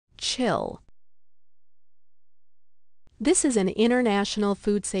chill. This is an international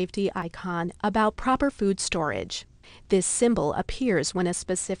food safety icon about proper food storage. This symbol appears when a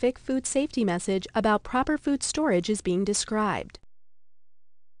specific food safety message about proper food storage is being described.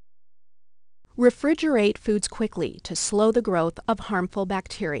 Refrigerate foods quickly to slow the growth of harmful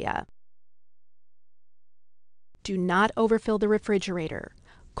bacteria. Do not overfill the refrigerator.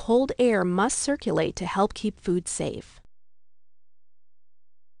 Cold air must circulate to help keep food safe.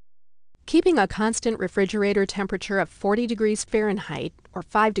 Keeping a constant refrigerator temperature of 40 degrees Fahrenheit or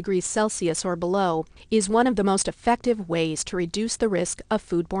 5 degrees Celsius or below is one of the most effective ways to reduce the risk of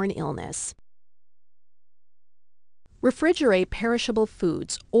foodborne illness. Refrigerate perishable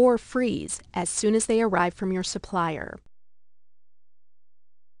foods or freeze as soon as they arrive from your supplier.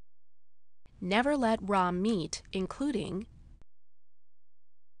 Never let raw meat, including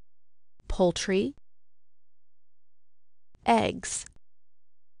poultry, eggs,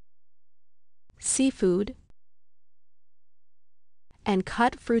 seafood, and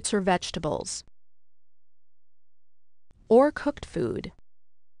cut fruits or vegetables, or cooked food,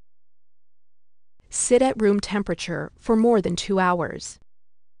 sit at room temperature for more than 2 hours.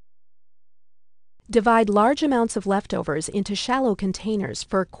 Divide large amounts of leftovers into shallow containers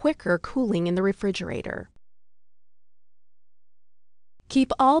for quicker cooling in the refrigerator.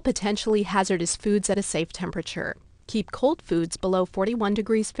 Keep all potentially hazardous foods at a safe temperature. Keep cold foods below 41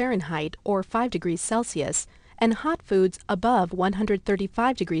 degrees Fahrenheit or 5 degrees Celsius, and hot foods above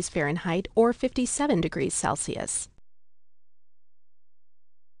 135 degrees Fahrenheit or 57 degrees Celsius.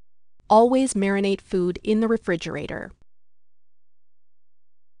 Always marinate food in the refrigerator.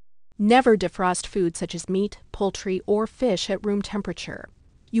 Never defrost food such as meat, poultry, or fish at room temperature.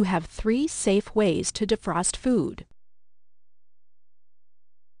 You have 3 safe ways to defrost food.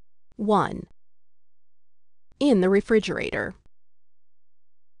 1. In the refrigerator.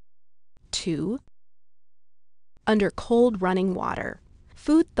 2. Under cold running water.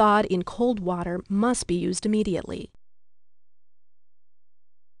 Food thawed in cold water must be used immediately.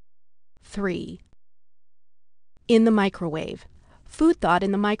 3. In the microwave. Food thawed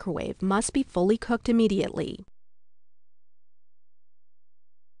in the microwave must be fully cooked immediately.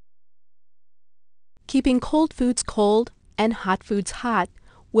 Keeping cold foods cold and hot foods hot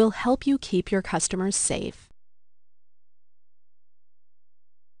will help you keep your customers safe.